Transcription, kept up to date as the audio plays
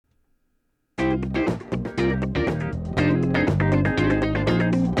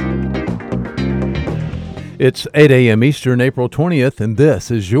It's 8 a.m. Eastern, April 20th, and this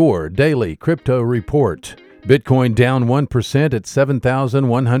is your Daily Crypto Report. Bitcoin down 1% at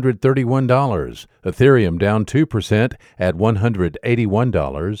 $7,131. Ethereum down 2% at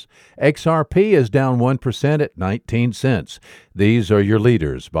 $181. XRP is down 1% at 19 cents. These are your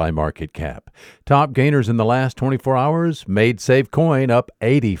leaders by market cap. Top gainers in the last 24 hours: MaidSafeCoin up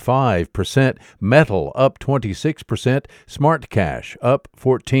 85%, Metal up 26%, SmartCash up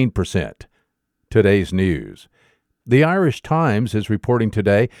 14%. Today's news. The Irish Times is reporting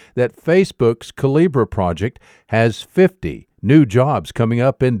today that Facebook's Calibra project has 50 new jobs coming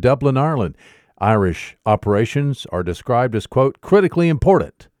up in Dublin, Ireland. Irish operations are described as, quote, critically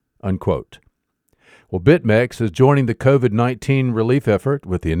important, unquote. Well, BitMEX is joining the COVID-19 relief effort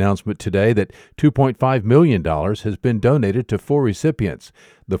with the announcement today that $2.5 million has been donated to 4 recipients.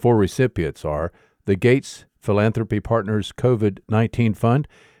 The 4 recipients are the Gates Philanthropy Partners COVID-19 Fund,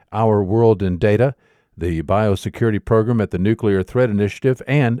 Our World in Data, the Biosecurity Program at the Nuclear Threat Initiative,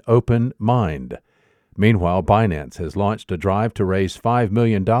 and Open Mind. Meanwhile, Binance has launched a drive to raise $5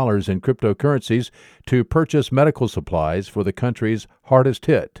 million in cryptocurrencies to purchase medical supplies for the countries hardest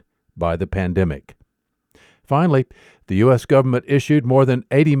hit by the pandemic. Finally, the U.S. government issued more than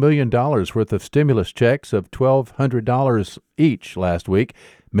 $80 million worth of stimulus checks of $1,200 each last week.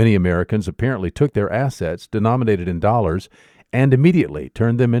 Many Americans apparently took their assets denominated in dollars and immediately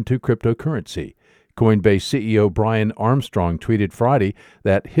turned them into cryptocurrency. Coinbase CEO Brian Armstrong tweeted Friday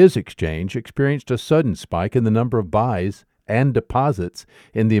that his exchange experienced a sudden spike in the number of buys and deposits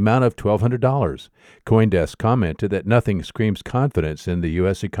in the amount of $1,200. CoinDesk commented that nothing screams confidence in the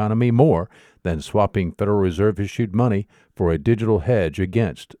U.S. economy more than swapping Federal Reserve-issued money for a digital hedge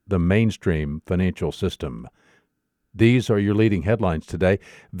against the mainstream financial system. These are your leading headlines today.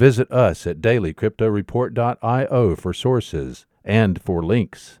 Visit us at dailycryptoreport.io for sources and for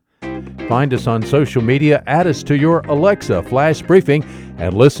links. Find us on social media, add us to your Alexa Flash Briefing,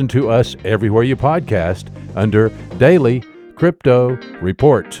 and listen to us everywhere you podcast under Daily Crypto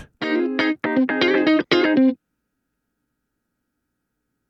Report.